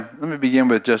let me begin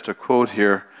with just a quote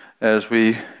here as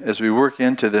we work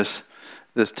into this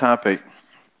topic.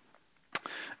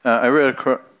 I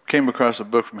came across a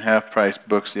book from Half Price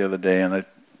Books the other day, and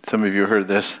some of you heard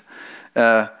this.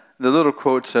 The little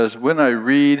quote says, "When I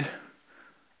read,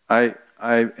 I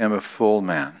am a full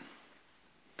man.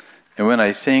 And when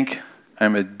I think,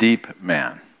 I'm a deep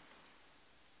man.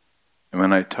 And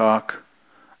when I talk,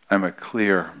 I'm a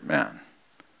clear man."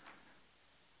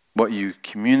 What you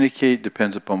communicate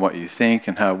depends upon what you think,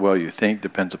 and how well you think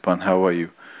depends upon how well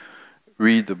you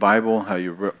read the Bible,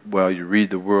 well you read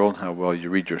the world, how well you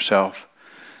read yourself.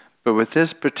 But with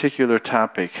this particular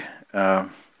topic is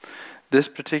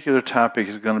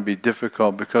going to be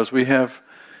difficult because we have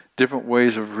different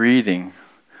ways of reading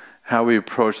how we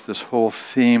approach this whole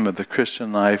theme of the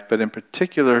Christian life, but in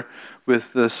particular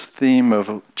with this theme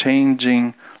of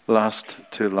changing lust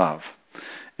to love.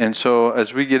 And so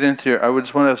as we get into here, I would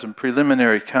just want to have some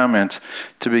preliminary comments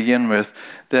to begin with,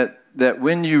 that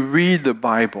when you read the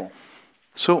Bible,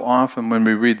 so often when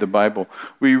we read the Bible,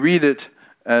 we read it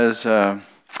as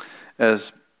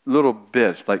little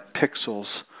bits, like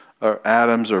pixels or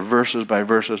atoms or verses by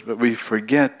verses, but we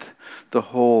forget the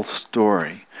whole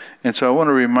story. And so I want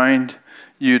to remind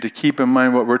you to keep in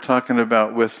mind what we're talking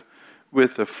about with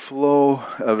the flow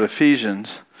of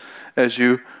Ephesians. As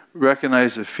you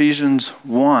recognize Ephesians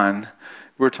 1,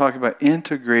 we're talking about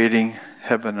integrating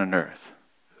heaven and earth.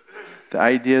 The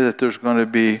idea that there's going to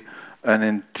be an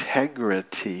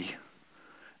integrity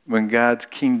when God's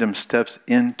kingdom steps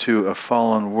into a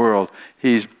fallen world.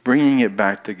 He's bringing it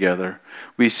back together.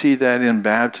 We see that in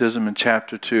baptism in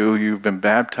chapter 2. You've been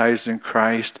baptized in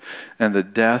Christ, and the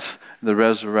death, the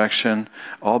resurrection,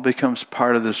 all becomes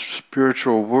part of this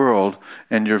spiritual world,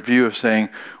 and your view of saying,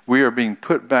 we are being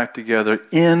put back together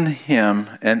in Him,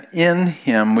 and in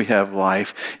Him we have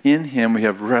life. In Him we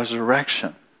have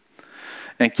resurrection.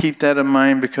 And keep that in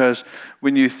mind, because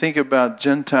when you think about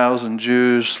Gentiles and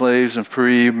Jews, slaves and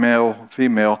free, male,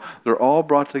 female, they're all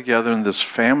brought together in this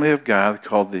family of God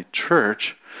called the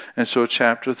church. And so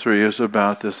chapter 3 is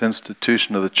about this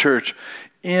institution of the church,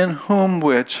 in whom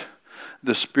which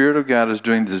the Spirit of God is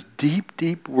doing this deep,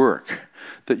 deep work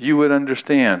that you would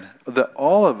understand, that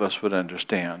all of us would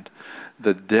understand,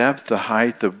 the depth, the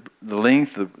height, the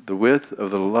length, the width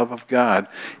of the love of God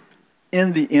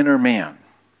in the inner man.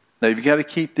 Now, you've got to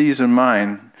keep these in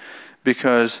mind,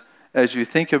 because as you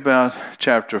think about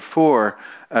chapter 4,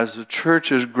 as the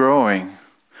church is growing,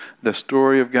 the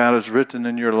story of God is written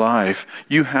in your life.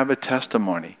 You have a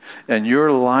testimony, and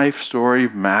your life story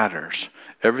matters.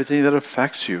 Everything that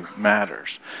affects you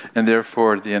matters. And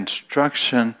therefore, the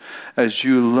instruction as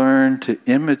you learn to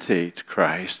imitate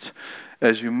Christ,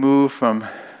 as you move from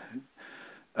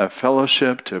a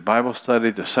fellowship to Bible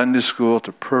study to Sunday school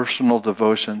to personal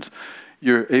devotions,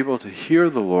 you're able to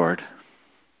hear the Lord,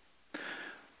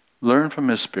 learn from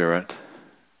His Spirit,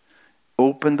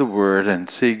 open the Word, and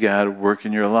see God work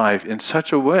in your life in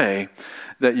such a way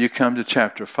that you come to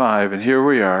chapter 5, and here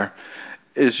we are,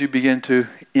 as you begin to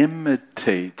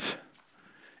imitate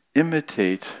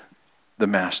the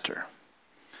Master.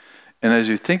 And as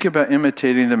you think about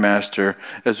imitating the Master,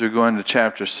 as we go into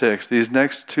chapter 6, these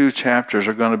next 2 chapters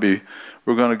we're going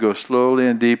to go slowly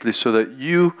and deeply, so that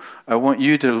I want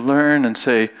you to learn and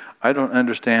say, I don't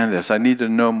understand this. I need to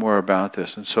know more about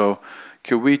this. And so,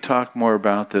 could we talk more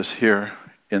about this here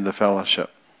in the fellowship?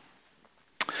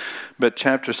 But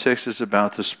chapter 6 is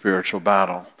about the spiritual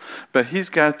battle. But he's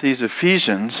got these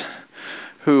Ephesians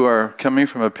who are coming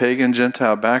from a pagan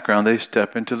Gentile background. They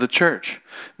step into the church.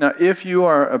 Now, if you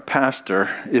are a pastor,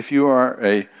 if you are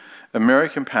an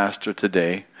American pastor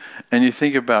today, and you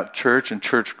think about church and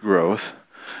church growth,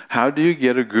 how do you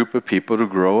get a group of people to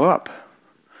grow up?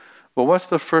 Well, what's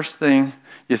the first thing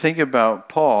you think about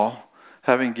Paul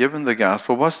having given the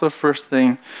gospel? What's the first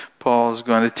thing Paul is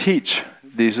going to teach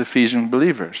these Ephesian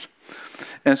believers?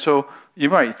 And so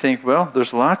you might think, well,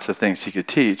 there's lots of things he could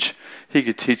teach. He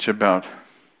could teach about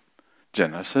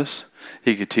Genesis.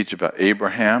 He could teach about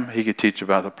Abraham. He could teach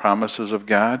about the promises of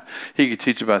God. He could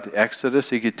teach about the Exodus.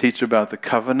 He could teach about the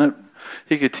covenant.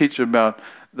 He could teach about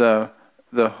the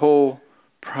whole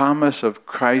promise of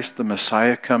Christ, the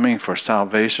Messiah, coming for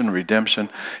salvation, redemption.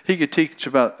 He could teach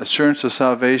about assurance of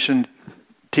salvation,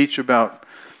 teach about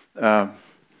the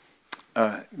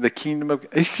kingdom of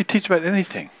God. He could teach about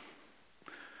anything.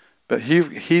 But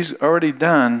he's already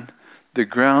done the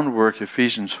groundwork,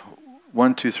 Ephesians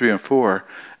 1, 2, 3, and 4,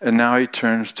 and now he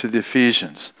turns to the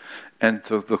Ephesians. And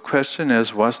so the question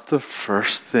is, what's the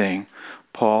first thing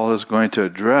Paul is going to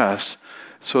address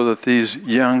so that these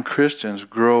young Christians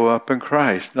grow up in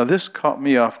Christ? Now, this caught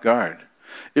me off guard.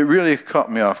 It really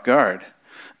caught me off guard.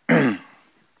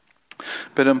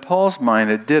 But in Paul's mind,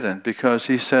 it didn't, because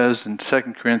he says in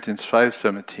 2 Corinthians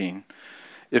 5:17,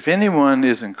 if anyone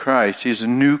is in Christ, he's a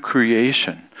new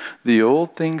creation. The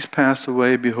old things pass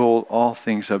away, behold, all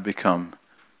things have become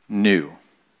new.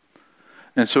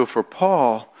 And so for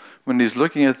Paul, when he's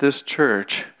looking at this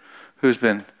church who's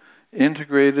been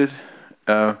integrated,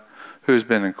 who's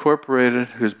been incorporated,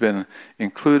 who's been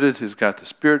included, who's got the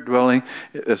Spirit dwelling,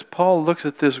 as Paul looks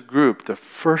at this group, the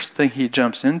first thing he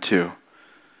jumps into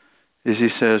is he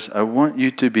says, I want you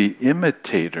to be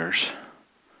imitators,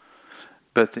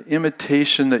 but the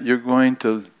imitation that you're going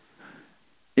to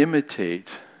imitate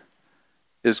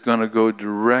is going to go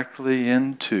directly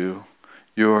into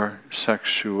your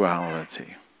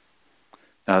sexuality.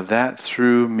 Now that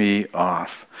threw me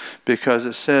off, because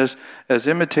it says, as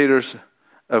imitators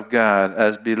of God,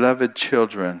 as beloved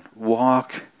children,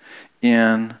 walk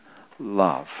in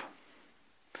love.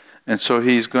 And so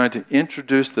he's going to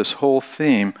introduce this whole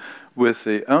theme with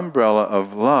the umbrella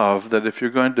of love, that if you're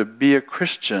going to be a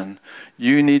Christian,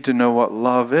 you need to know what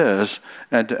love is,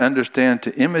 and to understand,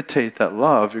 to imitate that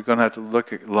love, you're going to have to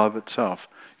look at love itself.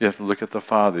 You have to look at the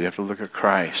Father, you have to look at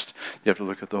Christ, you have to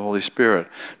look at the Holy Spirit.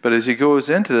 But as he goes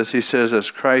into this, he says,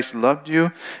 as Christ loved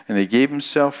you, and he gave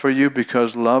himself for you,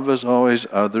 because love is always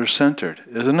other-centered,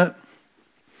 isn't it?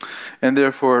 And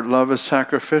therefore, love is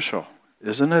sacrificial,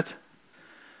 isn't it?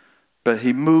 But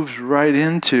he moves right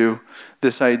into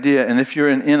this idea. And if you're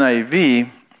in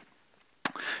NIV,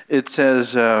 it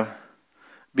says,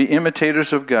 be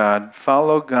imitators of God,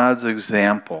 follow God's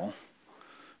example.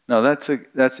 Now that's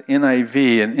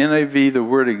NIV. And NIV, the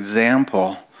word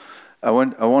example, I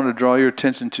want to draw your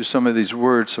attention to some of these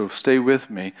words, so stay with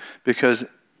me, because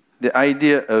the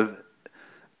idea of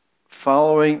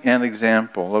following an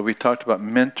example, like we talked about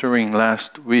mentoring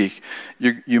last week,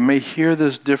 you may hear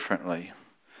this differently.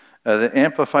 The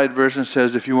Amplified Version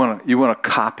says if you want to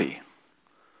copy,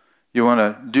 you want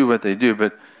to do what they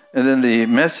do, and then the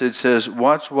Message says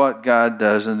watch what God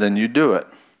does and then you do it.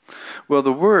 Well,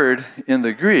 the word in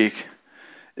the Greek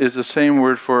is the same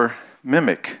word for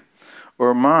mimic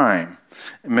or mime,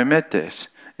 mimetes.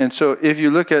 And so if you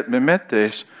look at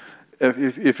mimetes,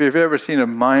 if you've ever seen a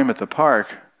mime at the park,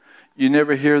 you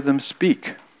never hear them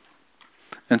speak.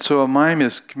 And so a mime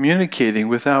is communicating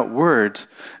without words,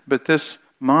 but this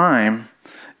mime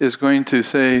is going to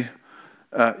say,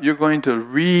 you're going to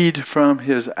read from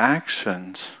his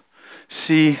actions,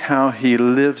 see how he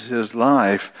lives his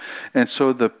life, and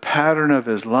so the pattern of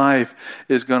his life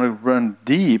is going to run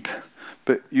deep,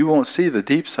 but you won't see the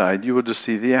deep side, you will just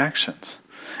see the actions.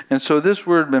 And so this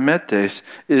word mimetes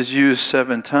is used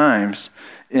 7 times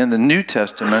in the New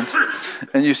Testament,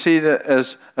 and you see that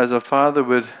as a father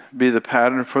would be the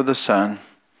pattern for the son,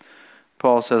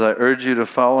 Paul says, I urge you to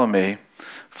follow me,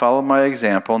 follow my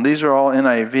example. And these are all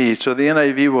NIV. So the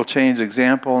NIV will change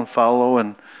example and follow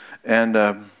and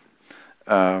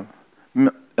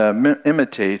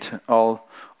imitate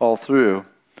all through.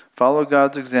 Follow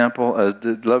God's example as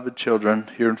beloved children,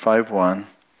 here in 5:1.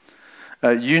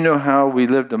 You know how we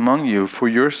lived among you for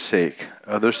your sake,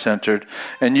 other-centered,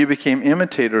 and you became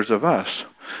imitators of us.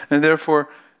 And therefore,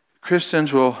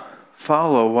 Christians will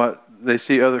follow what they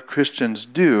see other Christians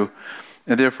do,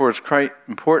 and therefore it's quite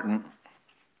important.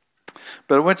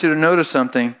 But I want you to notice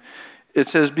something. It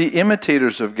says, be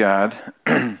imitators of God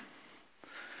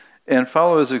and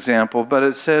follow his example. But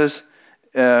it says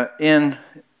in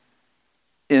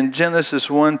Genesis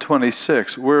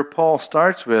 1:26, where Paul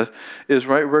starts with is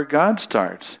right where God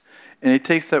starts. And he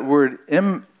takes that word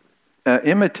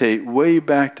imitate way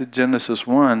back to Genesis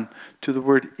 1 to the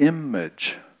word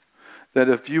image. That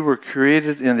if you were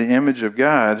created in the image of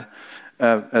God,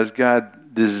 as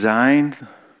God designed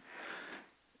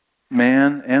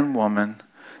man and woman,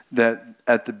 that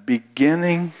at the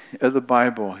beginning of the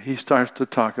Bible, he starts to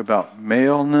talk about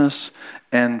maleness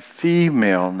and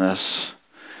femaleness.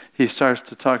 He starts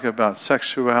to talk about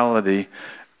sexuality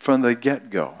from the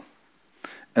get-go.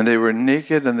 And they were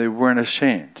naked and they weren't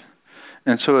ashamed.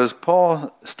 And so as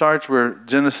Paul starts where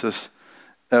Genesis,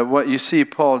 what you see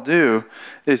Paul do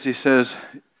is he says,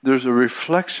 there's a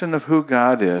reflection of who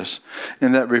God is,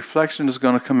 and that reflection is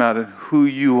going to come out in who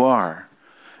you are.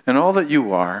 And all that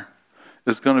you are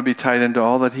is going to be tied into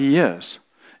all that he is.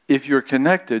 If you're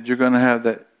connected, you're going to have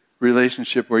that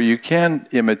relationship where you can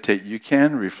imitate, you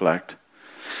can reflect.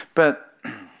 But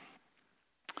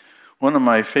one of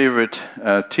my favorite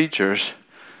teachers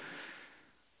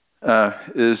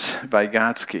is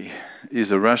Vygotsky.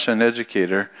 He's a Russian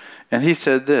educator. And he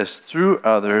said this, through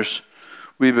others,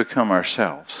 we become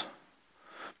ourselves.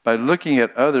 By looking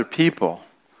at other people,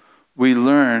 we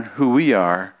learn who we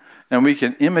are, And we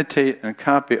can imitate and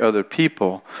copy other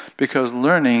people because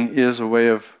learning is a way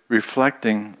of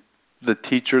reflecting the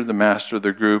teacher, the master,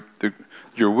 the group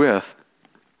you're with.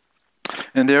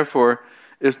 And therefore,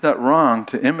 it's not wrong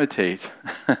to imitate.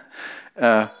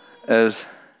 As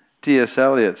T.S.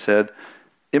 Eliot said,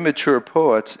 immature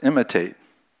poets imitate,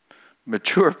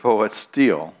 mature poets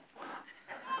steal.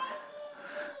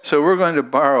 So we're going to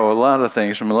borrow a lot of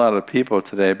things from a lot of people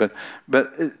today, but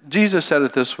Jesus said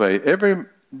it this way: every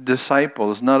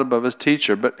disciple is not above his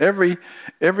teacher, but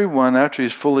everyone after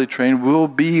he's fully trained will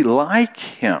be like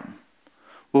him,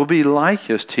 will be like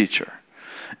his teacher.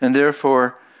 And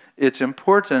therefore, it's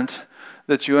important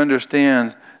that you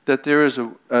understand that there is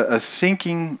a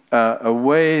thinking, a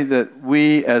way that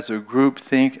we as a group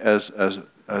think as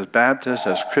Baptists,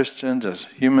 as Christians, as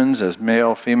humans, as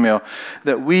male, female,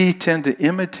 that we tend to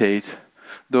imitate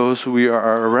those who we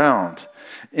are around.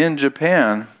 In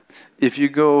Japan, if you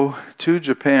go to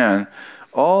Japan,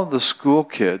 all the school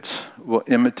kids will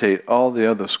imitate all the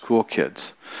other school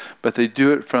kids. But they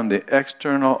do it from the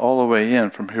external all the way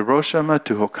in. From Hiroshima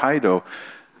to Hokkaido,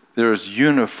 there is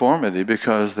uniformity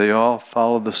because they all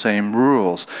follow the same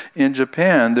rules. In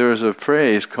Japan, there is a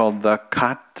phrase called the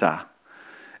kata.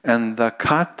 And the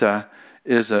kata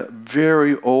is a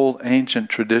very old, ancient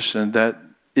tradition that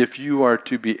if you are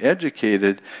to be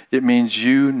educated, it means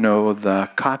you know the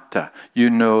kata, you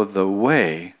know the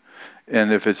way.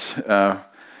 And if it's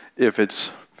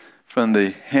from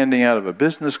the handing out of a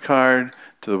business card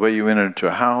to the way you enter into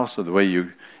a house, or the way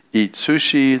you eat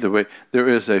sushi, there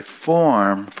is a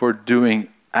form for doing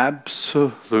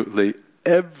absolutely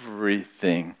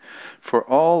everything. For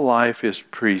all life is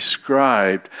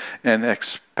prescribed and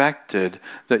expected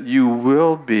that you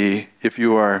will be, if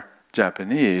you are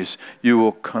Japanese, you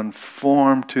will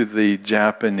conform to the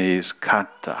Japanese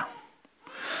kata.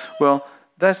 Well,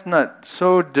 that's not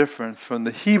so different from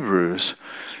the Hebrews,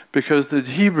 because the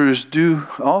Hebrews do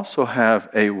also have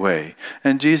a way.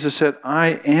 And Jesus said,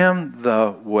 I am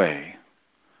the way.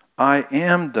 I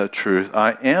am the truth.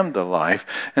 I am the life.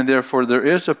 And therefore there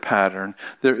is a pattern.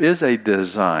 There is a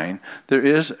design. There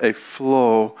is a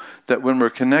flow that when we're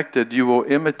connected, you will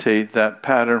imitate that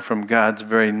pattern from God's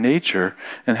very nature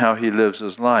and how he lives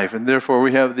his life. And therefore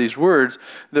we have these words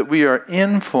that we are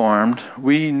informed,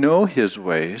 we know his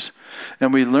ways,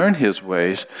 and we learn his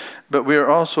ways, but we are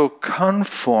also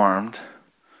conformed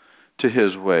to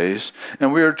his ways,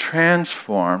 and we are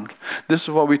transformed. This is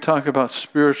what we talk about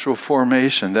spiritual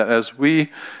formation, that as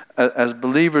we, as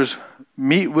believers,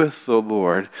 meet with the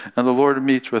Lord, and the Lord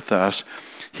meets with us,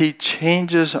 he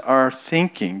changes our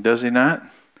thinking, does he not?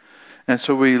 And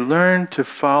so we learn to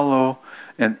follow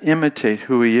and imitate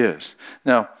who he is.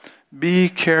 Now, be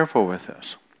careful with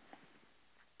this,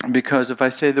 because if I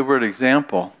say the word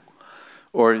example,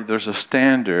 or there's a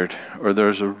standard, or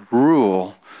there's a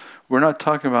rule, we're not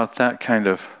talking about that kind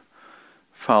of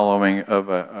following of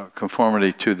a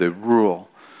conformity to the rule.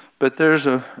 But there's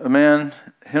a man,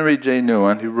 Henry J.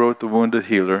 Nouwen, who wrote The Wounded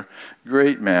Healer.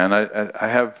 Great man. I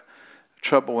have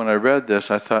trouble when I read this.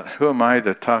 I thought, who am I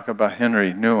to talk about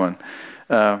Henry Nouwen?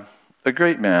 A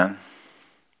great man.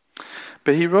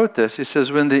 But he wrote this. He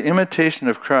says, when the imitation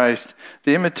of Christ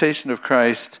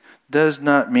does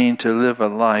not mean to live a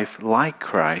life like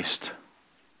Christ,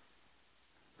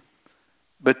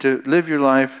 but to live your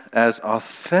life as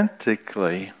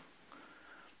authentically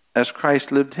as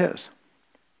Christ lived his.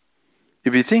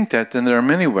 If you think that, then there are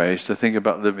many ways to think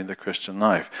about living the Christian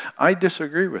life. I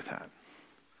disagree with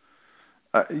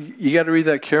that. You got to read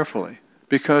that carefully,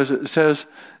 because it says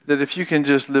that if you can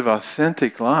just live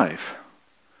authentic life,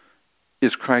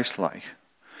 it's Christ-like.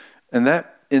 And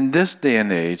that, in this day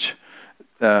and age,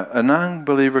 a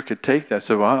non-believer could take that and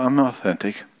say, well, I'm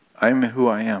authentic. I am who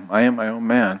I am. I am my own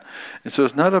man. And so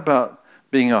it's not about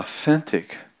being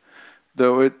authentic,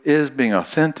 though it is being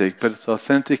authentic, but it's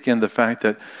authentic in the fact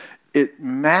that it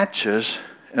matches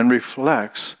and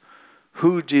reflects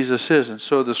who Jesus is. And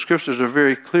so the scriptures are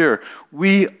very clear.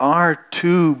 We are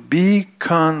to be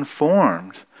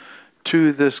conformed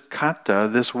to this kata,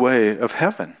 this way of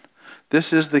heaven.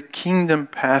 This is the kingdom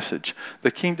passage,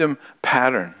 the kingdom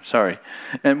pattern,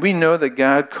 And we know that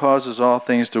God causes all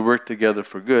things to work together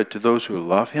for good to those who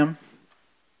love him,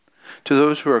 to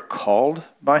those who are called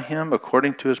by him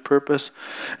according to his purpose,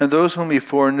 and those whom he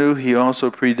foreknew he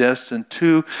also predestined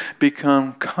to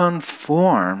become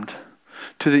conformed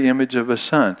to the image of his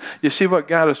Son. You see, what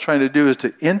God is trying to do is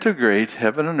to integrate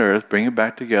heaven and earth, bring it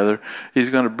back together. He's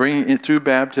going to bring it through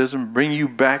baptism, bring you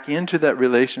back into that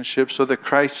relationship so that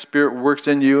Christ's Spirit works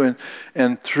in you,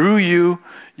 and through you,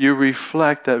 you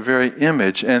reflect that very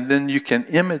image, and then you can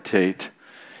imitate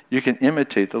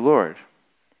the Lord.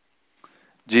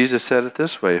 Jesus said it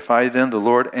this way, if I then, the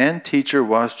Lord and teacher,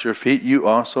 washed your feet, you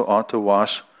also ought to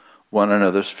wash one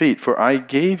another's feet. For I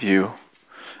gave you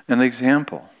an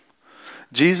example.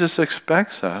 Jesus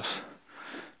expects us,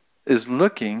 is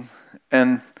looking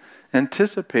and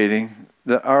anticipating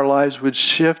that our lives would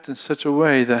shift in such a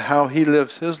way that how he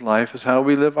lives his life is how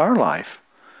we live our life.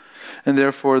 And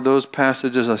therefore, those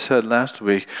passages I said last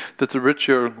week, that the rich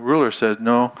ruler said,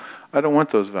 no, I don't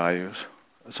want those values.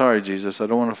 Sorry, Jesus, I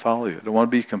don't want to follow you. I don't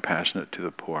want to be compassionate to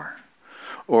the poor.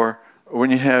 Or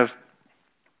when you have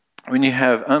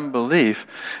unbelief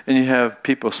and you have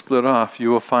people split off, you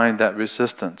will find that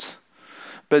resistance.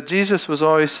 But Jesus was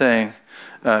always saying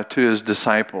to his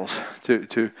disciples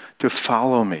to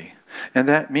follow me. And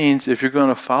that means if you're going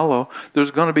to follow,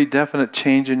 there's going to be definite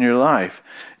change in your life.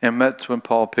 And that's when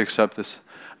Paul picks up this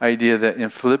idea that in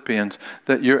Philippians,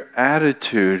 that your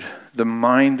attitude, the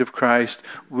mind of Christ,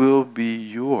 will be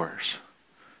yours.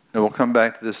 And we'll come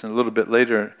back to this in a little bit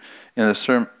later in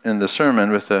the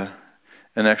sermon with an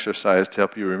exercise to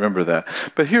help you remember that.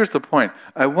 But here's the point.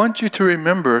 I want you to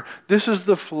remember this is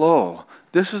the flow.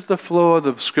 This is the flow of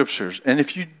the Scriptures. And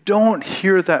if you don't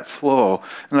hear that flow,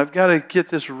 and I've got to get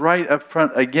this right up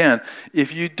front again,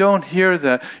 if you don't hear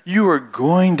that, you are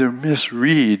going to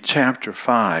misread chapter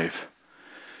 5.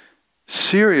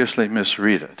 Seriously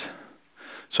misread it.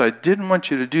 So I didn't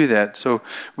want you to do that. So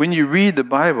when you read the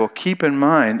Bible, keep in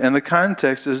mind, and the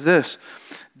context is this,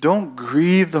 don't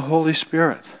grieve the Holy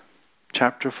Spirit.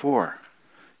 Chapter 4.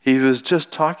 He was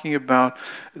just talking about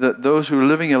that those who are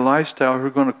living a lifestyle who are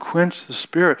going to quench the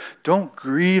Spirit. Don't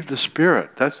grieve the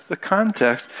Spirit. That's the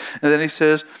context. And then he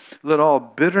says, let all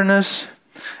bitterness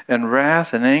and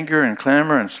wrath and anger and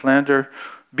clamor and slander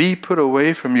be put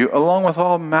away from you, along with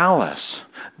all malice.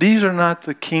 These are not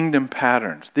the kingdom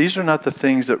patterns. These are not the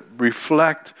things that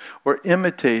reflect or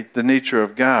imitate the nature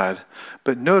of God.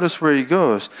 But notice where he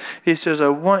goes. He says, I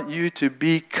want you to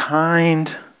be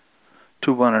kind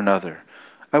to one another.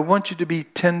 I want you to be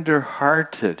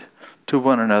tender-hearted to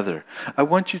one another. I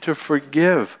want you to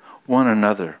forgive one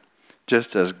another,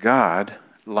 just as God,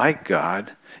 like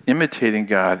God, imitating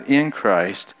God in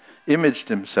Christ, imaged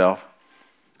himself,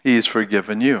 he has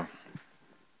forgiven you.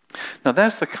 Now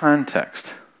that's the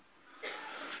context.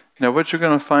 Now what you're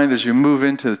going to find as you move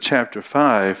into chapter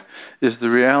 5 is the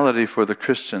reality for the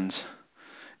Christians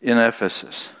in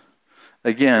Ephesus.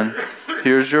 Again,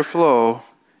 here's your flow,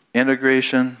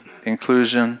 integration,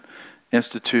 inclusion,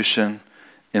 institution,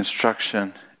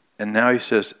 instruction. And now he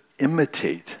says,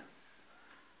 imitate.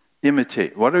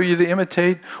 Imitate. What are you to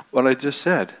imitate? What I just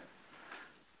said.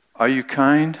 Are you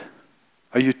kind?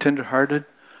 Are you tenderhearted?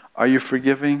 Are you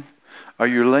forgiving? Are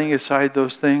you laying aside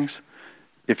those things?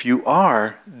 If you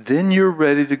are, then you're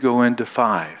ready to go into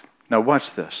 5. Now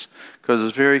watch this, because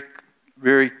it's very,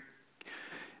 very,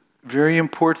 very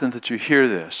important that you hear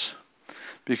this,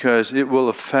 because it will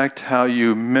affect how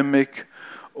you mimic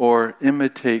or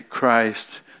imitate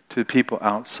Christ to people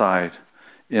outside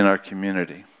in our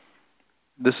community.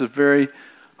 This is very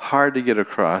hard to get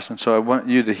across, and so I want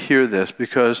you to hear this,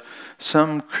 because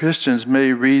some Christians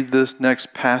may read this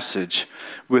next passage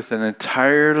with an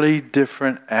entirely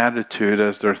different attitude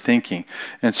as they're thinking.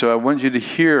 And so I want you to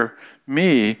hear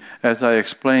me as I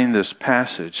explain this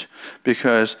passage,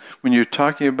 because when you're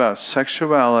talking about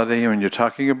sexuality, when you're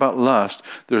talking about lust,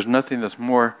 there's nothing that's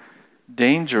more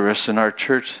dangerous in our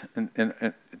church and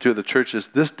to the churches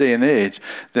this day and age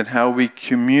than how we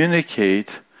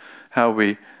communicate, how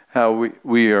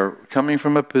we are coming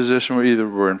from a position where either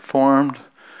we're informed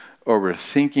or we're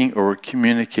thinking or we're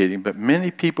communicating. But many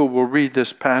people will read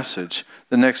this passage,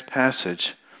 the next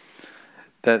passage,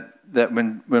 that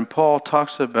when Paul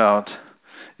talks about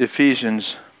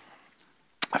Ephesians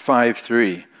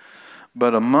 5:3,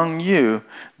 but among you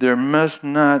there must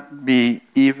not be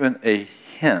even a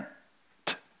hint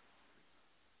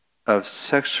of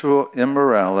sexual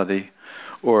immorality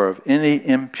or of any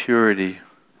impurity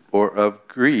or of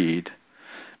greed,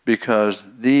 because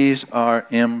these are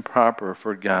improper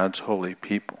for God's holy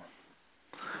people.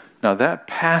 Now that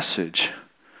passage,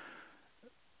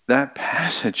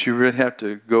 you really have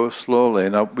to go slowly.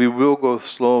 Now, we will go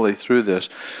slowly through this,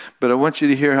 but I want you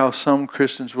to hear how some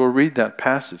Christians will read that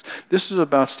passage. This is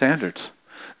about standards.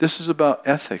 This is about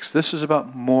ethics. This is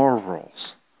about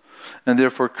morals. And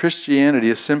therefore, Christianity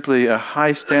is simply a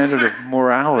high standard of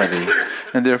morality,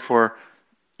 and therefore,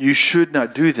 you should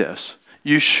not do this.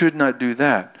 You should not do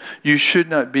that. You should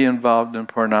not be involved in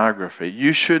pornography.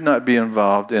 You should not be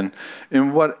involved in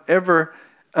whatever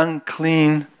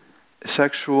unclean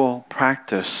sexual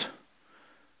practice,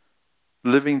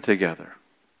 living together,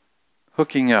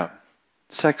 hooking up,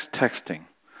 sex texting,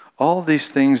 All these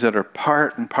things that are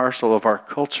part and parcel of our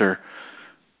culture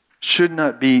should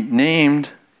not be named,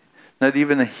 not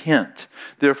even a hint.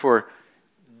 Therefore,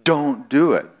 don't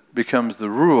do it becomes the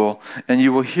rule, and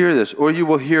you will hear this. Or you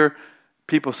will hear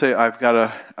people say, I've got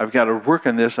to work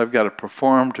on this, I've got to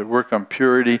perform to work on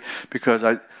purity because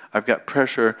I've got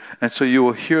pressure. And so you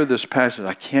will hear this passage,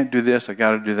 I can't do this, I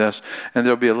got to do this. And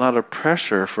there'll be a lot of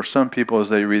pressure for some people as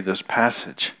they read this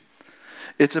passage.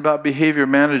 It's about behavior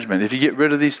management. If you get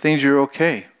rid of these things, you're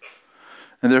okay.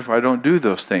 And therefore, I don't do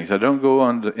those things. I don't go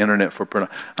on the internet for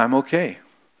pornography. I'm okay.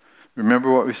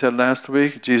 Remember what we said last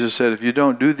week? Jesus said, if you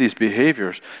don't do these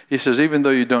behaviors, he says, even though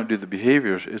you don't do the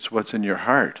behaviors, it's what's in your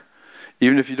heart.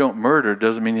 Even if you don't murder,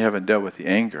 doesn't mean you haven't dealt with the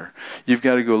anger. You've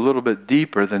got to go a little bit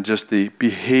deeper than just the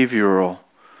behavioral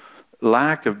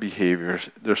lack of behaviors.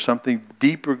 There's something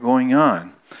deeper going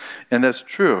on. And that's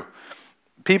true.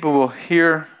 People will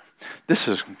hear, this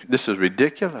is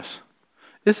ridiculous.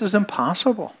 This is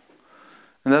impossible.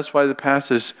 And that's why the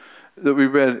passage that we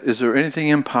read, is there anything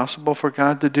impossible for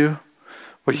God to do?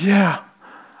 Well, yeah.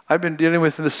 I've been dealing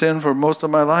with the sin for most of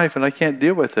my life, and I can't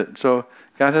deal with it. So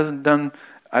I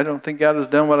don't think God has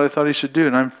done what I thought he should do,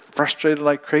 and I'm frustrated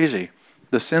like crazy.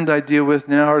 The sins I deal with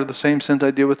now are the same sins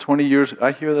I deal with 20 years.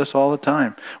 I hear this all the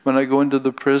time. When I go into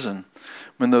the prison,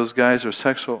 when those guys are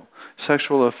sexual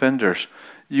offenders,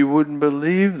 you wouldn't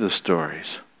believe the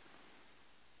stories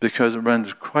because it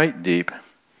runs quite deep.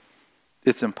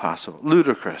 It's impossible.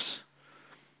 Ludicrous.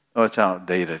 Oh, it's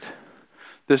outdated.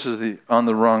 This is on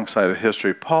the wrong side of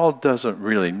history. Paul doesn't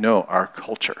really know our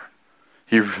culture.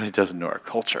 He really doesn't know our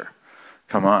culture.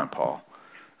 Come on, Paul.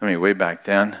 I mean, way back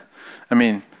then. I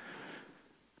mean,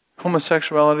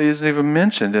 homosexuality isn't even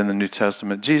mentioned in the New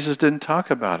Testament. Jesus didn't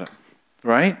talk about it.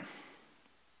 Right?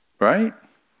 Right?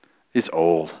 It's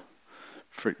old.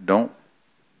 Don't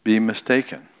be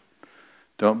mistaken.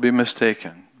 Don't be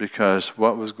mistaken, because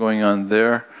what was going on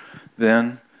there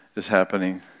then is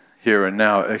happening here and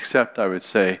now, except, I would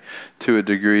say, to a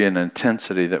degree and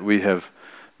intensity that we have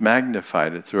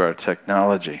magnified it through our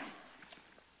technology.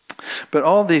 But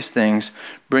all these things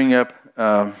bring up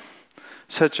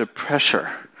such a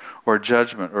pressure or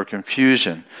judgment or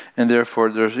confusion, and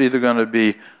therefore there's either going to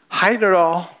be hide it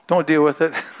all, don't deal with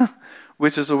it,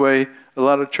 which is the way a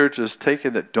lot of churches take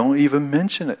it, that don't even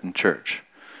mention it in church.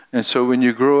 And so when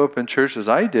you grow up in church, as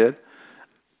I did,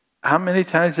 how many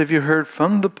times have you heard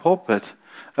from the pulpit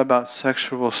about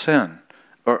sexual sin?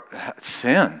 Or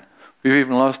sin. We've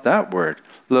even lost that word,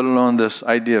 let alone this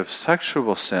idea of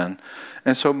sexual sin.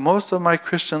 And so most of my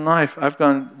Christian life, I've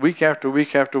gone week after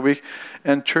week after week,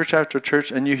 and church after church,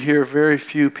 and you hear very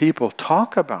few people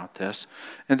talk about this.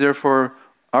 And therefore,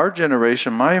 our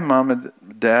generation, my mom and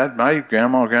dad, my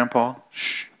grandma and grandpa,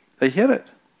 they hid it.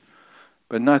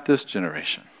 But not this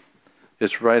generation.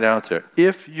 It's right out there.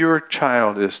 If your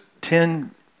child is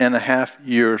 10 and a half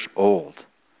years old,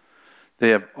 they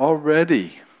have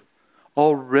already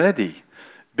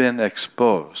been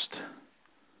exposed.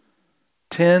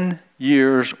 10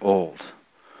 years old.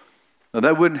 Now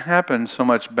that wouldn't happen so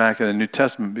much back in the New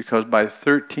Testament, because by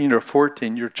 13 or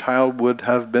 14 your child would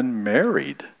have been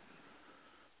married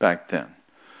back then.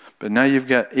 But now you've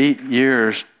got 8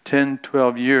 years, 10,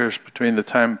 12 years between the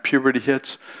time puberty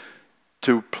hits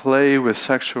to play with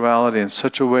sexuality in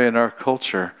such a way in our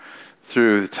culture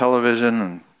through the television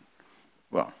and,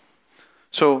 well.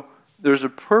 So there's a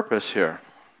purpose here.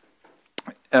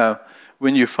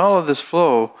 When you follow this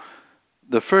flow,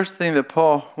 the first thing that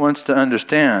Paul wants us to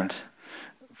understand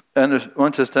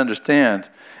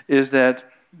is that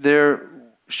there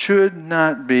should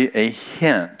not be a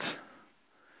hint.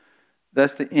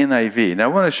 That's the NIV. Now I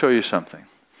want to show you something.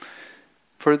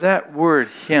 For that word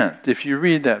hint, if you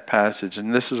read that passage,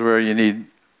 and this is where you need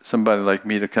somebody like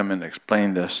me to come and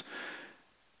explain this,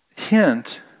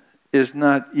 hint is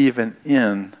not even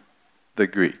in the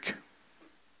Greek.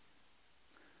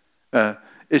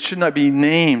 It should not be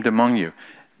named among you.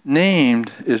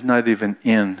 Named is not even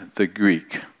in the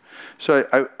Greek. So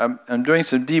I'm doing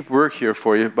some deep work here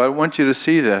for you, but I want you to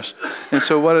see this. And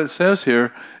so what it says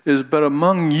here is, but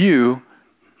among you,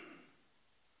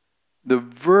 the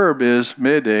verb is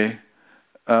mede,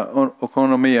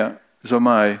 okonomia,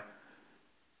 zomai,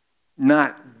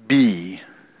 not be.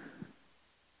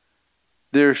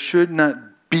 There should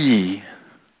not be,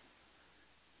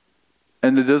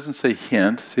 and it doesn't say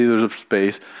hint, see there's a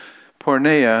space,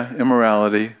 porneia,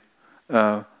 immorality,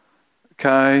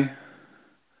 kai,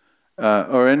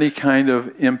 or any kind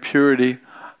of impurity,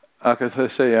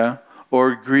 akathesia,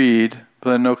 or greed,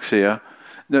 plenoxia.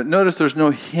 Notice there's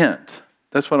no hint.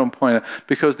 That's what I'm pointing out,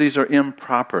 because these are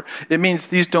improper. It means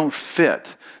these don't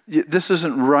fit. This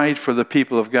isn't right for the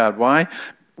people of God. Why?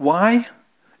 Why?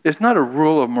 It's not a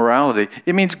rule of morality.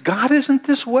 It means God isn't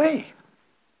this way.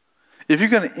 If you're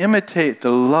going to imitate the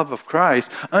love of Christ,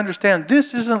 understand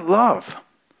this isn't love.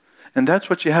 And that's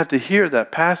what you have to hear,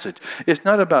 that passage. It's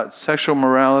not about sexual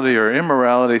morality or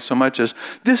immorality so much as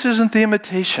this isn't the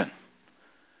imitation.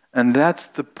 And that's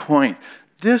the point.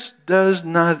 This does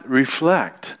not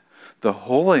reflect the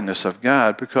holiness of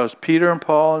God, because Peter and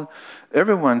Paul,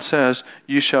 everyone says,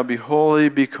 you shall be holy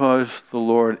because the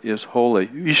Lord is holy.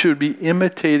 You should be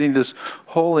imitating this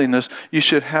holiness. You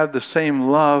should have the same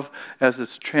love as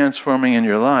it's transforming in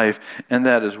your life, and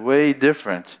that is way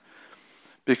different.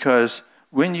 Because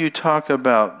when you talk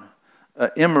about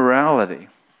immorality,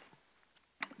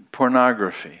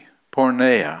 pornography,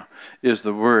 porneia is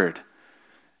the word.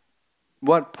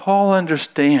 What Paul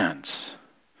understands,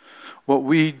 what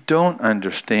we don't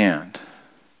understand,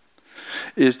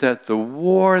 is that the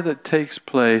war that takes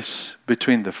place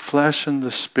between the flesh and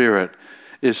the spirit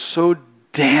is so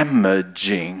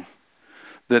damaging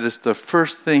that it's the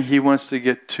first thing he wants to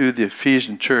get to the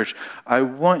Ephesian church. I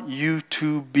want you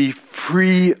to be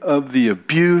free of the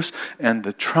abuse and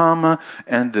the trauma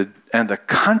and the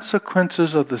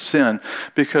consequences of the sin,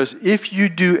 because if you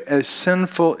do a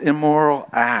sinful, immoral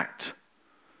act,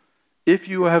 if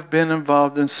you have been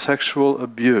involved in sexual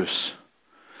abuse,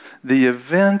 the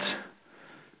event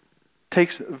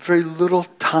takes very little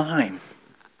time,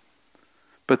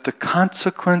 but the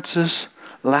consequences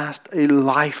last a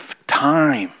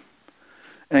lifetime.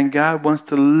 And God wants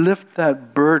to lift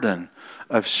that burden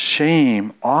of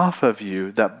shame off of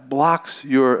you that blocks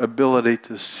your ability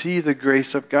to see the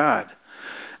grace of God.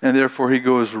 And therefore he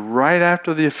goes right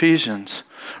after the Ephesians,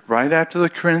 right after the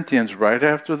Corinthians, right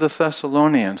after the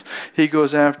Thessalonians. He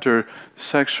goes after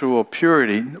sexual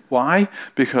purity. Why?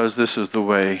 Because this is the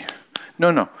way.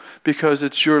 No. Because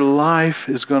it's your life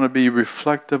is going to be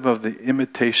reflective of the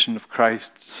imitation of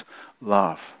Christ's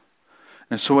love.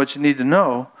 And so what you need to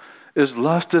know is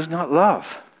lust is not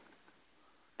love.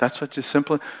 That's what you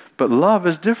simply... But love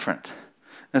is different.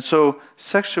 And so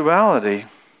sexuality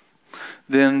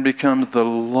then becomes the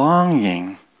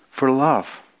longing for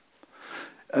love.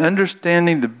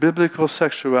 Understanding the biblical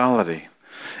sexuality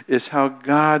is how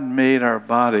God made our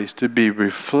bodies to be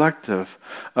reflective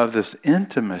of this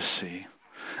intimacy.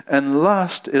 And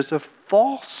lust is a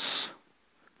false,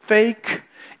 fake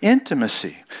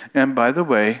intimacy. And by the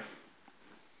way,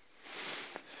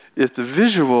 if the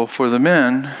visual for the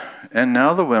men and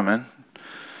now the women,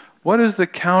 what is the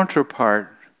counterpart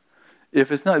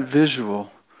if it's not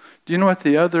visual? Do you know what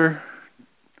the other,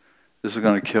 this is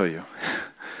going to kill you.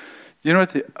 Do you know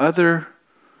what the other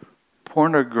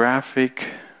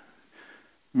pornographic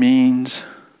means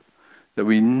that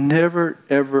we never,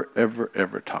 ever, ever,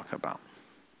 ever talk about?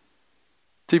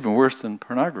 It's even worse than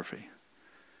pornography.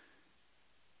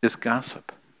 It's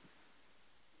gossip.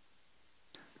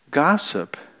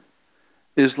 Gossip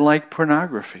is like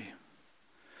pornography.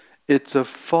 It's a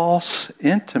false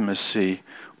intimacy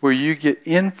where you get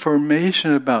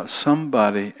information about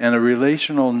somebody and a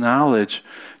relational knowledge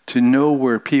to know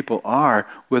where people are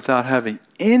without having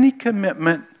any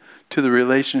commitment to the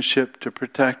relationship to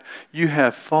protect. You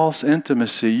have false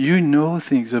intimacy. You know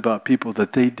things about people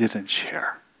that they didn't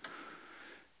share.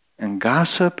 And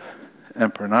gossip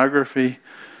and pornography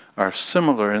are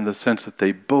similar in the sense that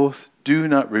they both do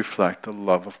not reflect the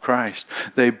love of Christ.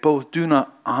 They both do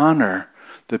not honor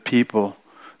the people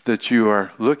that you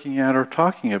are looking at or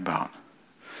talking about.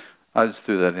 I just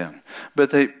threw that in.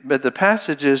 But the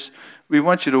passage is, we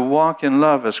want you to walk in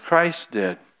love as Christ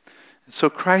did. So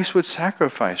Christ would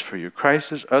sacrifice for you.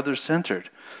 Christ is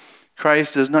other-centered.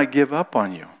 Christ does not give up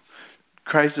on you.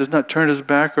 Christ does not turn his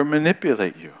back or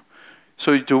manipulate you.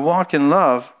 So to walk in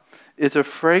love is a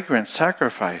fragrant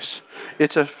sacrifice.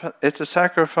 It's a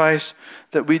sacrifice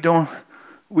that we don't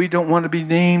want to be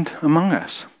named among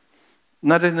us.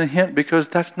 Not in a hint, because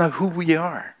that's not who we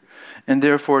are. And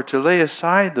therefore, to lay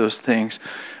aside those things,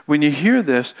 when you hear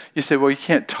this, you say, well, you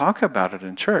can't talk about it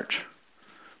in church.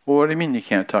 Well, what do you mean you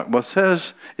can't talk? Well,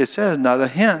 it says not a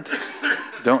hint.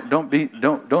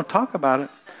 Don't talk about it.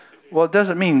 Well, it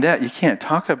doesn't mean that you can't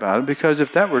talk about it, because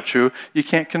if that were true, you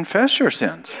can't confess your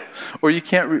sins, or you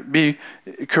can't be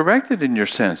corrected in your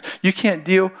sins.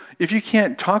 If you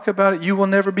can't talk about it, you will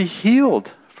never be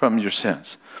healed from your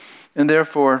sins. And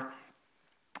therefore,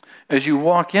 as you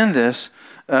walk in this,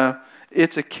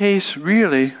 it's a case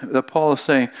really that Paul is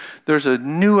saying there's a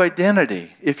new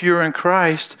identity. If you're in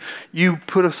Christ, you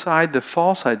put aside the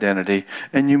false identity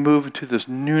and you move into this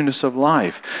newness of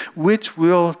life, which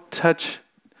will touch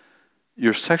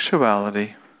your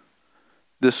sexuality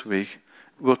this week,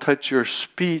 will touch your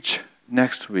speech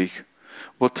next week,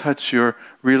 will touch your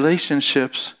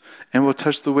relationships, and will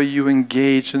touch the way you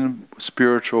engage in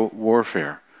spiritual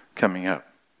warfare coming up.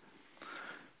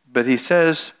 But he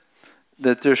says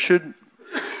that there should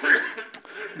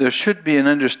be an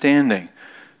understanding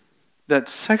that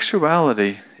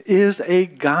sexuality is a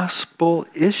gospel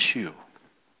issue.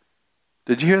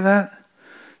 Did you hear that?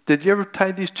 Did you ever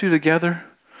tie these two together?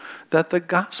 That the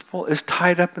gospel is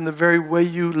tied up in the very way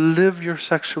you live your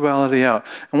sexuality out.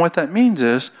 And what that means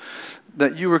is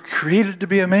that you were created to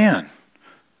be a man,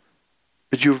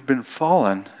 but you've been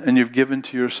fallen and you've given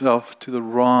to yourself to the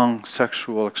wrong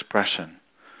sexual expression.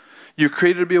 You're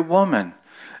created to be a woman,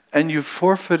 and you've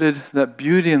forfeited that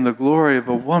beauty and the glory of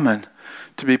a woman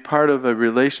to be part of a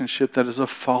relationship that is a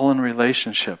fallen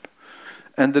relationship.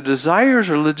 And the desires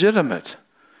are legitimate.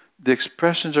 The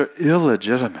expressions are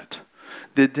illegitimate.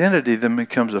 The identity then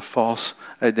becomes a false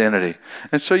identity.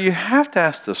 And so you have to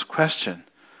ask this question.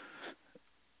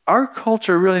 Our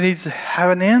culture really needs to have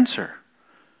an answer.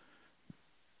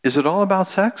 Is it all about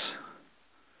sex?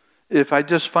 If I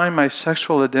just find my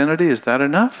sexual identity, is that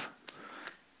enough?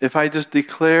 If I just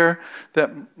declare that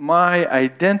my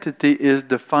identity is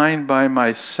defined by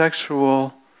my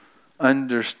sexual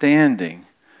understanding,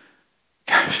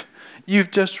 gosh, you've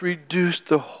just reduced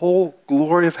the whole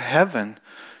glory of heaven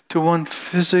to one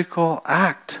physical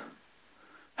act.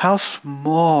 How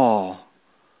small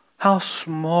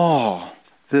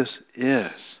this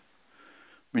is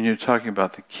when you're talking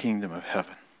about the kingdom of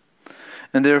heaven.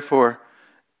 And therefore,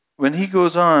 when he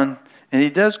goes on, and he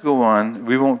does go on,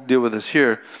 we won't deal with this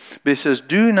here, but he says,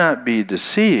 do not be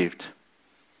deceived.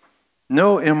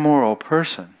 No immoral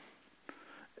person,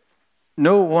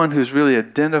 no one who's really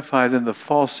identified in the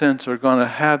false sense are going to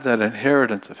have that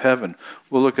inheritance of heaven.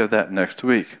 We'll look at that next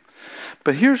week.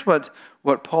 But here's what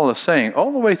Paul is saying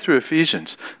all the way through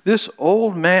Ephesians. This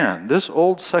old man, this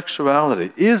old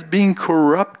sexuality is being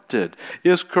corrupted,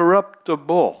 is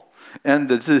corruptible. And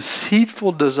the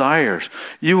deceitful desires,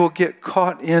 you will get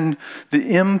caught in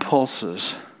the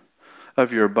impulses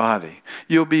of your body.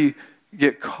 You'll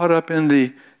get caught up in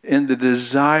the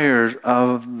desires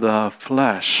of the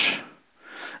flesh.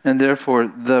 And therefore,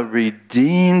 the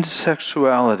redeemed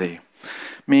sexuality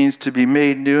means to be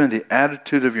made new in the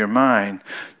attitude of your mind,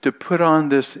 to put on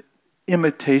this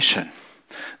imitation,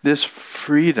 this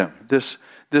freedom, this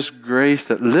grace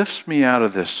that lifts me out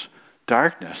of this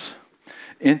darkness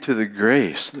into the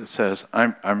grace that says,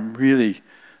 I'm really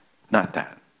not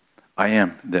that. I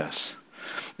am this.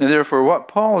 And therefore, what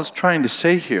Paul is trying to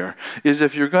say here is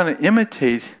if you're going to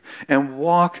imitate and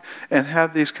walk and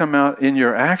have these come out in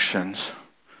your actions,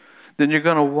 then you're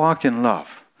going to walk in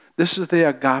love. This is the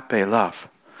agape love.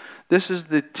 This is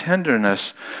the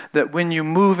tenderness that when you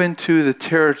move into the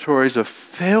territories of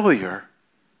failure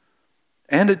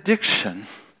and addiction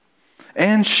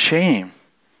and shame,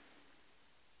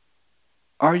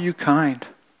 are you kind?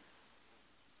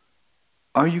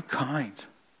 Are you kind?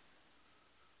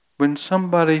 When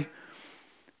somebody,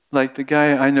 like the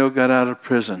guy I know got out of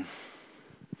prison,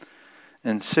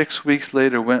 and 6 weeks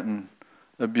later went and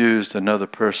abused another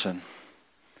person,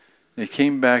 he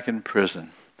came back in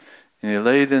prison, and he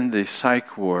laid in the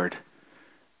psych ward,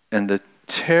 and the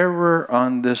terror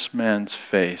on this man's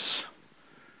face,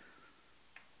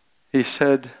 he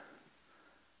said,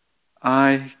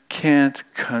 I can't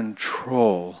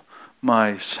control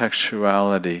my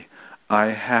sexuality. I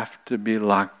have to be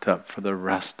locked up for the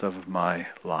rest of my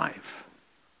life.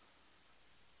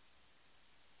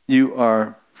 You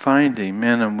are finding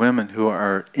men and women who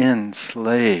are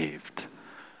enslaved.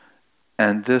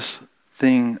 And this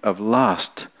thing of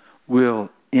lust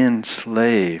will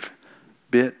enslave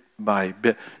bit by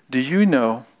bit. Do you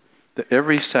know that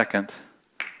every second,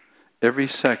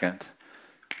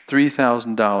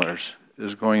 $3,000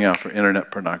 is going out for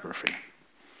internet pornography?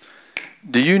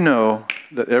 Do you know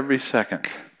that every second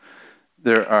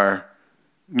there are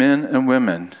men and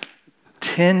women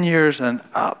 10 years and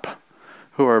up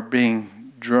who are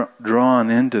being drawn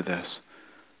into this?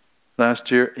 Last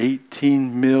year,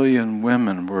 18 million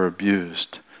women were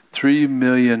abused. 3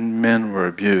 million men were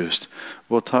abused.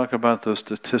 We'll talk about those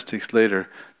statistics later.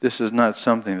 This is not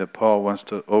something that Paul wants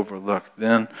to overlook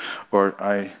then, or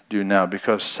I do now,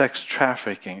 because sex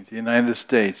trafficking, the United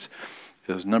States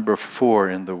is number 4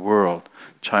 in the world.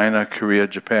 China, Korea,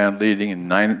 Japan leading, and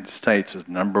the United States is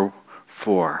number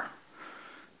 4.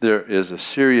 There is a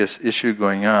serious issue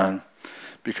going on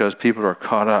because people are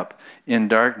caught up in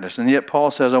darkness. And yet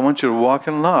Paul says, I want you to walk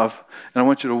in love, and I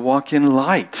want you to walk in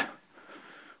light.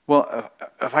 Well,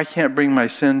 if I can't bring my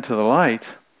sin to the light,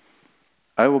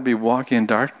 I will be walking in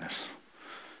darkness.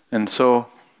 And so,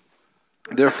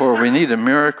 therefore, we need a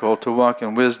miracle to walk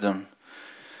in wisdom.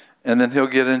 And then he'll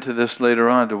get into this later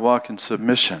on, to walk in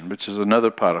submission, which is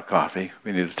another pot of coffee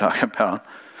we need to talk about.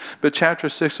 But chapter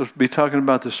 6 will be talking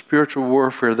about the spiritual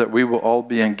warfare that we will all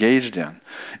be engaged in.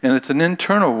 And it's an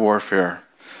internal warfare.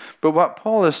 But what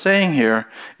Paul is saying here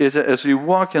is that as we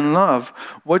walk in love,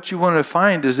 what you want to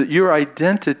find is that your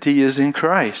identity is in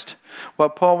Christ.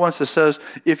 What Paul wants to say is,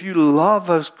 if you love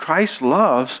as Christ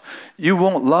loves, you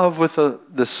won't love with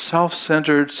the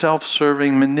self-centered,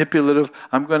 self-serving, manipulative,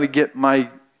 I'm going to get my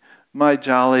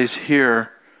jollies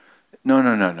here.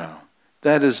 No.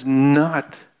 That is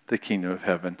not the kingdom of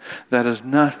heaven. That is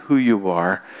not who you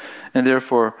are. And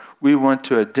therefore, we want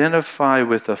to identify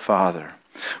with the Father.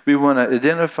 We want to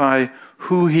identify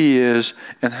who He is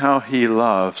and how He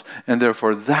loves. And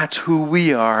therefore, that's who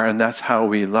we are and that's how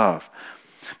we love.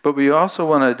 But we also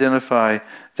want to identify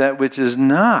that which is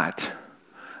not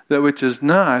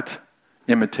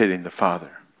imitating the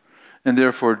Father. And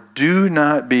therefore, do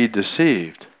not be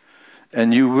deceived.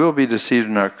 And you will be deceived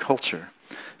in our culture.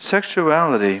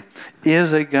 Sexuality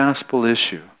is a gospel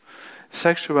issue.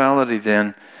 Sexuality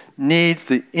then needs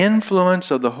the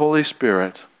influence of the Holy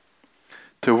Spirit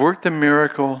to work the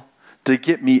miracle, to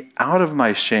get me out of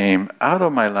my shame, out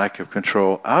of my lack of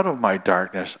control, out of my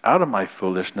darkness, out of my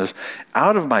foolishness,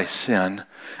 out of my sin.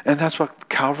 And that's what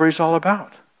Calvary is all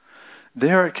about.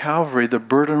 There at Calvary, the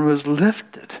burden was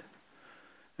lifted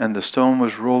and the stone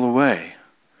was rolled away.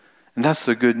 And that's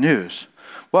the good news.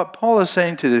 What Paul is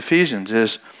saying to the Ephesians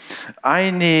is,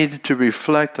 I need to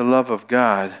reflect the love of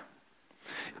God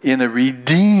in a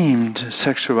redeemed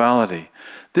sexuality.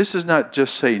 This is not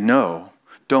just say no,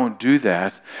 don't do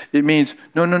that. It means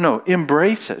no,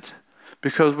 embrace it.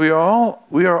 Because we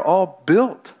are all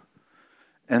built.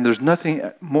 And there's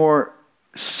nothing more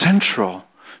central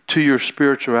to your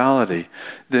spirituality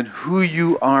than who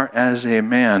you are as a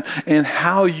man and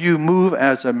how you move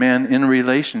as a man in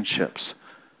relationships.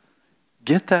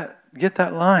 Get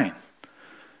that line.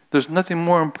 There's nothing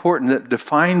more important that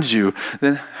defines you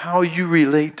than how you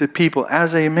relate to people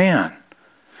as a man.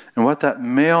 And what that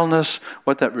maleness,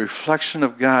 what that reflection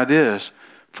of God is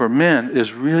for men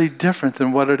is really different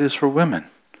than what it is for women.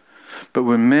 But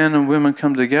when men and women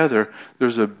come together,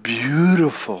 there's a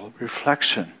beautiful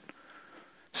reflection.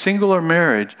 Single or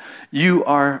married, you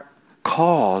are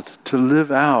called to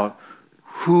live out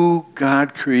who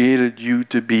God created you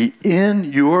to be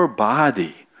in your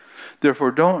body.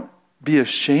 Therefore, don't be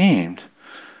ashamed.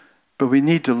 But we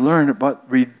need to learn what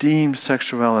redeemed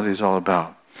sexuality is all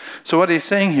about. So what he's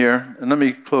saying here, and let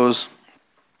me close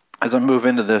as I move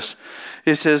into this,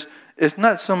 he says, it's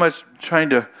not so much trying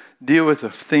to deal with the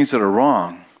things that are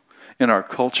wrong in our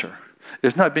culture.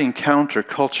 It's not being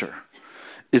counterculture.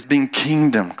 It's being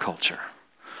kingdom culture.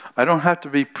 I don't have to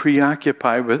be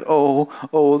preoccupied with,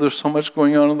 there's so much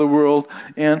going on in the world,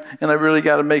 and I really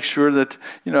got to make sure that,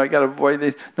 I got to avoid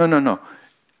this. No.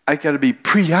 I got to be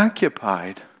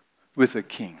preoccupied with the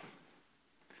King.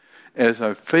 As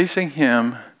I'm facing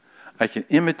Him, I can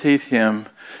imitate Him,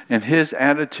 and His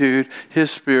attitude, His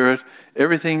spirit,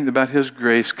 everything about His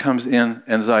grace comes in,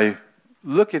 and as I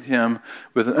look at Him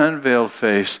with an unveiled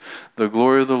face, the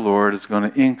glory of the Lord is going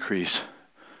to increase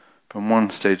from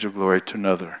one stage of glory to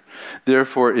another.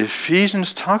 Therefore,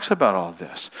 Ephesians talks about all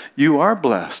this. You are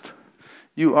blessed.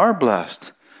 You are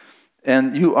blessed.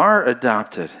 And you are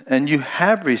adopted. And you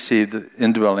have received the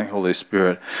indwelling Holy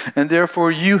Spirit. And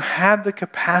therefore, you have the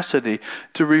capacity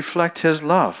to reflect His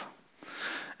love.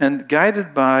 And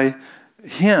guided by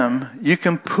Him, you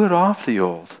can put off the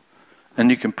old.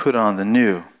 And you can put on the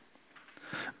new.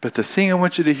 But the thing I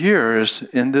want you to hear is,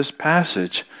 in this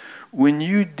passage, when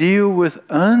you deal with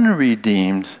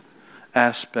unredeemed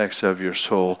aspects of your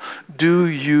soul, do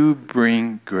you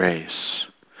bring grace?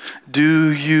 Do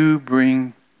you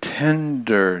bring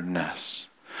tenderness?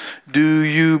 Do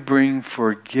you bring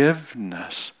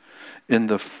forgiveness in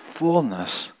the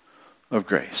fullness of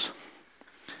grace?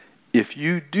 If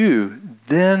you do,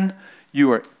 then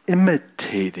you are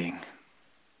imitating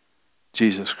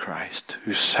Jesus Christ,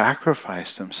 who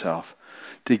sacrificed Himself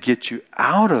to get you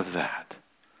out of that.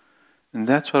 And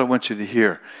that's what I want you to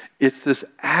hear. It's this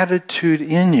attitude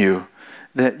in you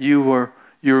that you're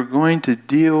going to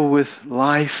deal with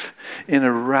life in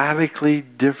a radically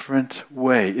different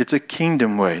way. It's a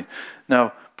kingdom way.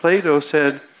 Now, Plato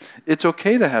said it's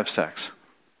okay to have sex.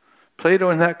 Plato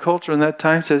in that culture, in that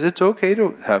time, says it's okay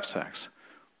to have sex.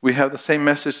 We have the same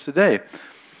message today.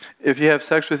 If you have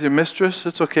sex with your mistress,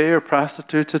 it's okay, or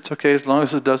prostitutes, it's okay, as long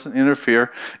as it doesn't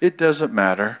interfere. It doesn't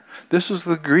matter. This is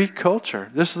the Greek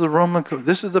culture. This is the Roman culture.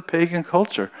 This is the pagan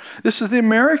culture. This is the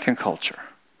American culture.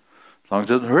 As long as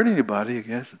it doesn't hurt anybody, I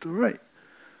guess it's all right.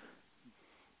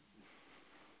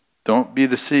 Don't be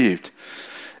deceived.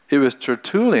 It was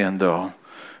Tertullian, though,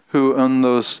 who on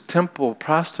those temple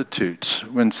prostitutes,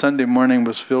 when Sunday morning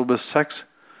was filled with sex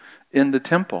in the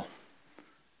temple.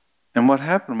 And what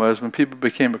happened was, when people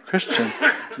became a Christian,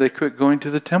 they quit going to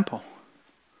the temple.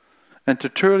 And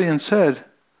Tertullian said,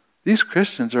 these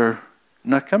Christians are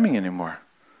not coming anymore.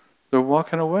 They're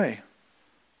walking away.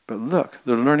 But look,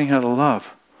 they're learning how to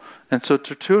love. And so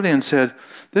Tertullian said,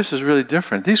 this is really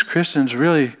different. These Christians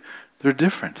really, they're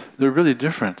different. They're really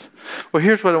different. Well,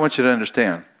 here's what I want you to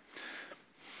understand.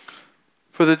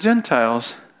 For the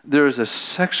Gentiles, there is a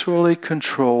sexually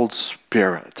controlled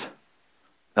spirit.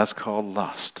 That's called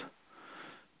lust.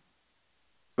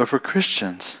 But for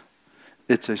Christians,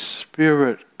 it's a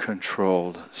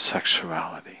spirit-controlled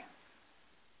sexuality.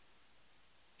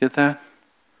 Get that?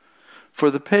 For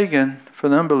the pagan, for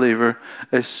the unbeliever,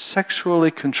 a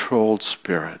sexually controlled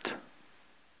spirit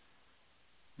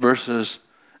versus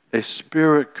a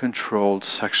spirit-controlled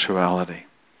sexuality.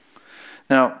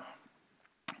 Now,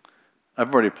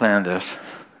 I've already planned this,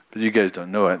 but you guys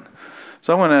don't know it.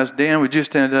 So I want to ask Dan, would you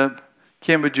stand up?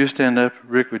 Kim, would you stand up?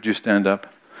 Rick, would you stand up?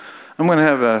 I'm going to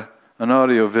have an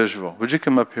audio visual. Would you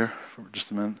come up here for just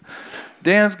a minute?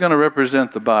 Dan's going to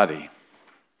represent the body.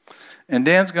 And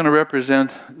Dan's going to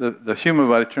represent the human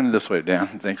body. Turn it this way,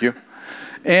 Dan. Thank you.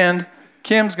 And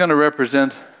Kim's going to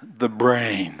represent the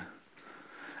brain.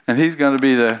 And he's going to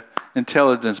be the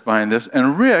intelligence behind this.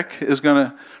 And Rick is going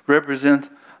to represent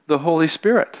the Holy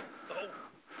Spirit.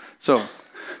 So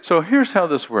here's how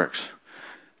this works.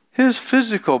 His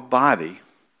physical body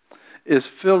is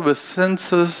filled with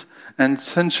senses and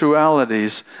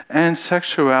sensualities and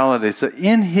sexualities. So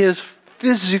in his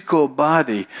physical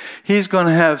body, he's going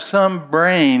to have some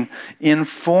brain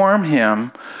inform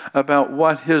him about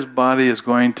what his body is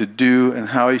going to do and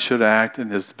how he should act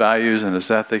and his values and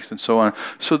his ethics and so on.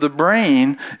 So the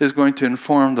brain is going to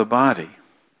inform the body.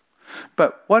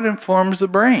 But what informs the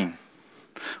brain?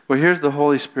 Well, here's the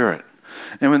Holy Spirit.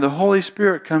 And when the Holy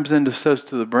Spirit comes in and says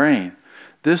to the brain,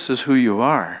 this is who you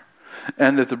are.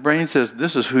 And if the brain says,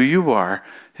 this is who you are,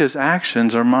 his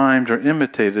actions are mimed or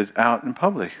imitated out in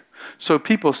public. So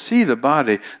people see the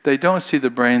body, they don't see the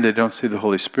brain, they don't see the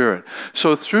Holy Spirit.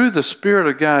 So through the Spirit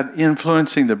of God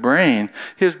influencing the brain,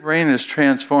 his brain is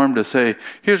transformed to say,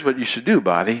 here's what you should do,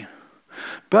 body.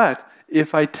 But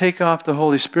if I take off the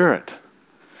Holy Spirit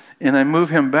and I move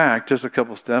him back just a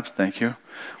couple steps, thank you,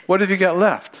 what have you got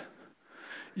left?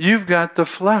 You've got the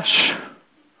flesh.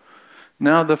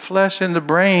 Now the flesh in the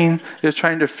brain is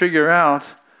trying to figure out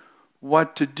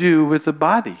what to do with the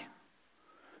body.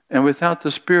 And without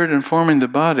the Spirit informing the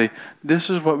body, this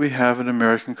is what we have in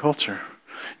American culture.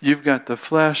 You've got the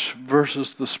flesh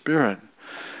versus the Spirit.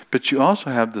 But you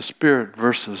also have the Spirit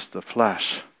versus the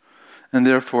flesh. And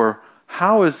therefore,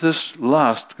 how is this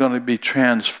lust going to be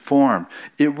transformed?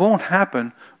 It won't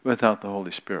happen without the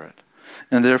Holy Spirit.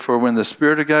 And therefore, when the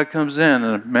Spirit of God comes in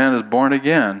and a man is born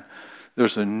again,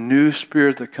 there's a new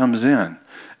spirit that comes in.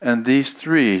 And these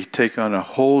three take on a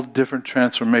whole different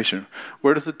transformation.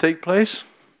 Where does it take place?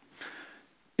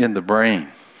 In the brain.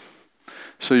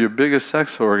 So your biggest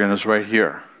sex organ is right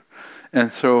here.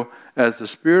 And so as the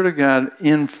Spirit of God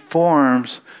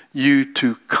informs you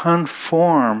to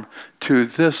conform to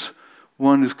this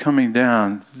one who's coming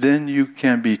down, then you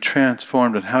can be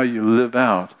transformed in how you live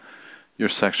out your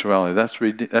sexuality.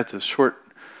 That's a short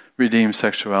redeemed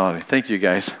sexuality. Thank you,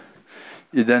 guys.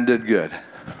 You then did good.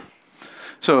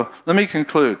 So let me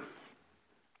conclude.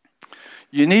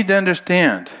 You need to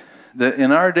understand that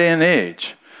in our day and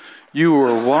age, you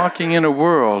are walking in a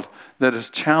world that is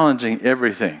challenging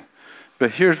everything.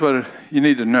 But here's what you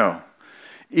need to know.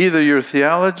 Either your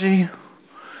theology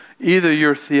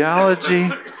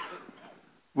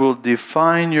will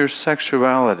define your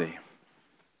sexuality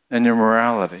and your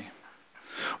morality,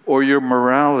 or your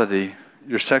morality,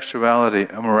 your sexuality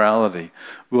and morality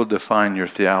will define your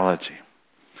theology.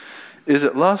 Is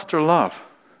it lust or love?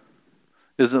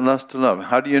 Is it lust or love?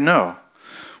 How do you know?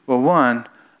 Well, one,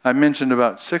 I mentioned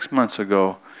about 6 months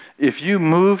ago, if you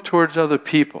move towards other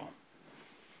people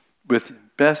with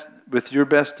your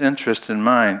best interest in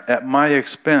mind, at my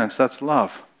expense, that's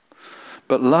love.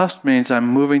 But lust means I'm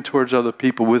moving towards other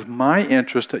people with my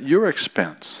interest at your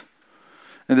expense.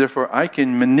 And therefore, I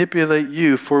can manipulate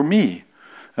you for me,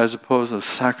 as opposed to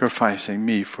sacrificing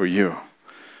me for you.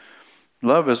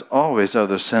 Love is always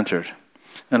other-centered,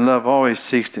 and love always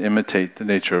seeks to imitate the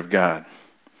nature of God.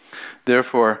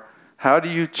 Therefore, how do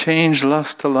you change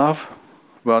lust to love?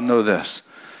 Well, know this.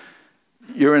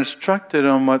 You're instructed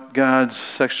on what God's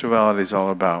sexuality is all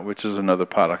about, which is another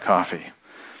pot of coffee.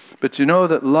 But you know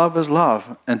that love is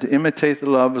love, and to imitate the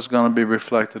love is going to be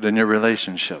reflected in your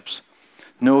relationships.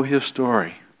 Know his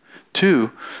story.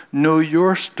 2, know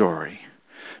your story.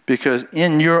 Because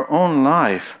in your own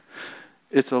life,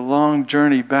 it's a long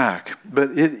journey back,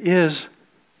 but it is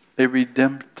a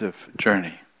redemptive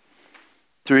journey.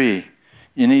 3,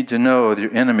 you need to know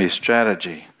your enemy's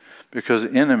strategy, because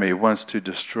the enemy wants to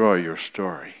destroy your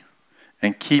story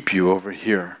and keep you over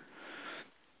here.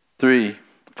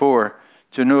 4,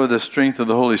 to know the strength of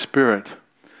the Holy Spirit,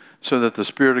 so that the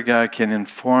Spirit of God can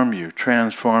inform you,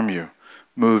 transform you,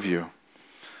 move you.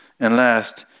 And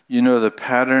last, you know the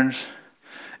patterns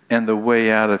and the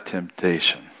way out of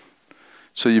temptation,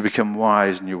 so you become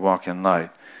wise and you walk in light.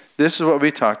 This is what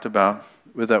we talked about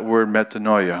with that word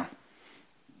metanoia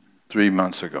 3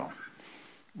 months ago.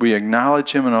 We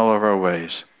acknowledge him in all of our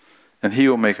ways, and he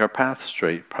will make our path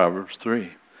straight, Proverbs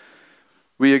 3.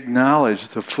 We acknowledge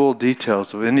the full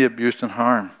details of any abuse and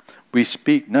harm. We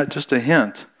speak not just a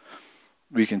hint,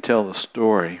 we can tell the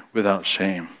story without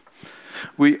shame.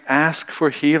 We ask for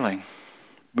healing.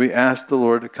 We ask the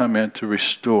Lord to come in to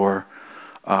restore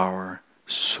our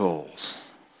souls.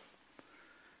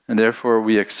 And therefore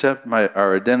we accept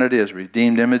our identity as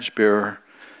redeemed image bearer,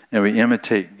 and we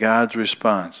imitate God's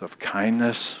response of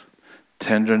kindness,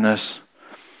 tenderness,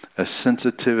 a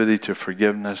sensitivity to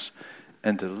forgiveness,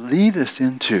 and to lead us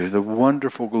into the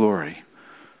wonderful glory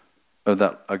of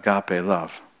that agape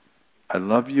love. I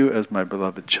love you as my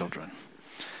beloved children.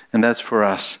 And that's for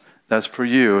us. That's for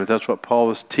you. That's what Paul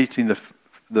was teaching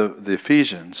the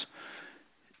Ephesians.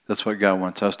 That's what God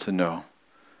wants us to know.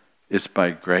 It's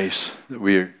by grace that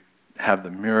we have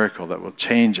the miracle that will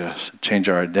change us, change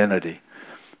our identity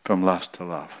from lust to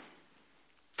love.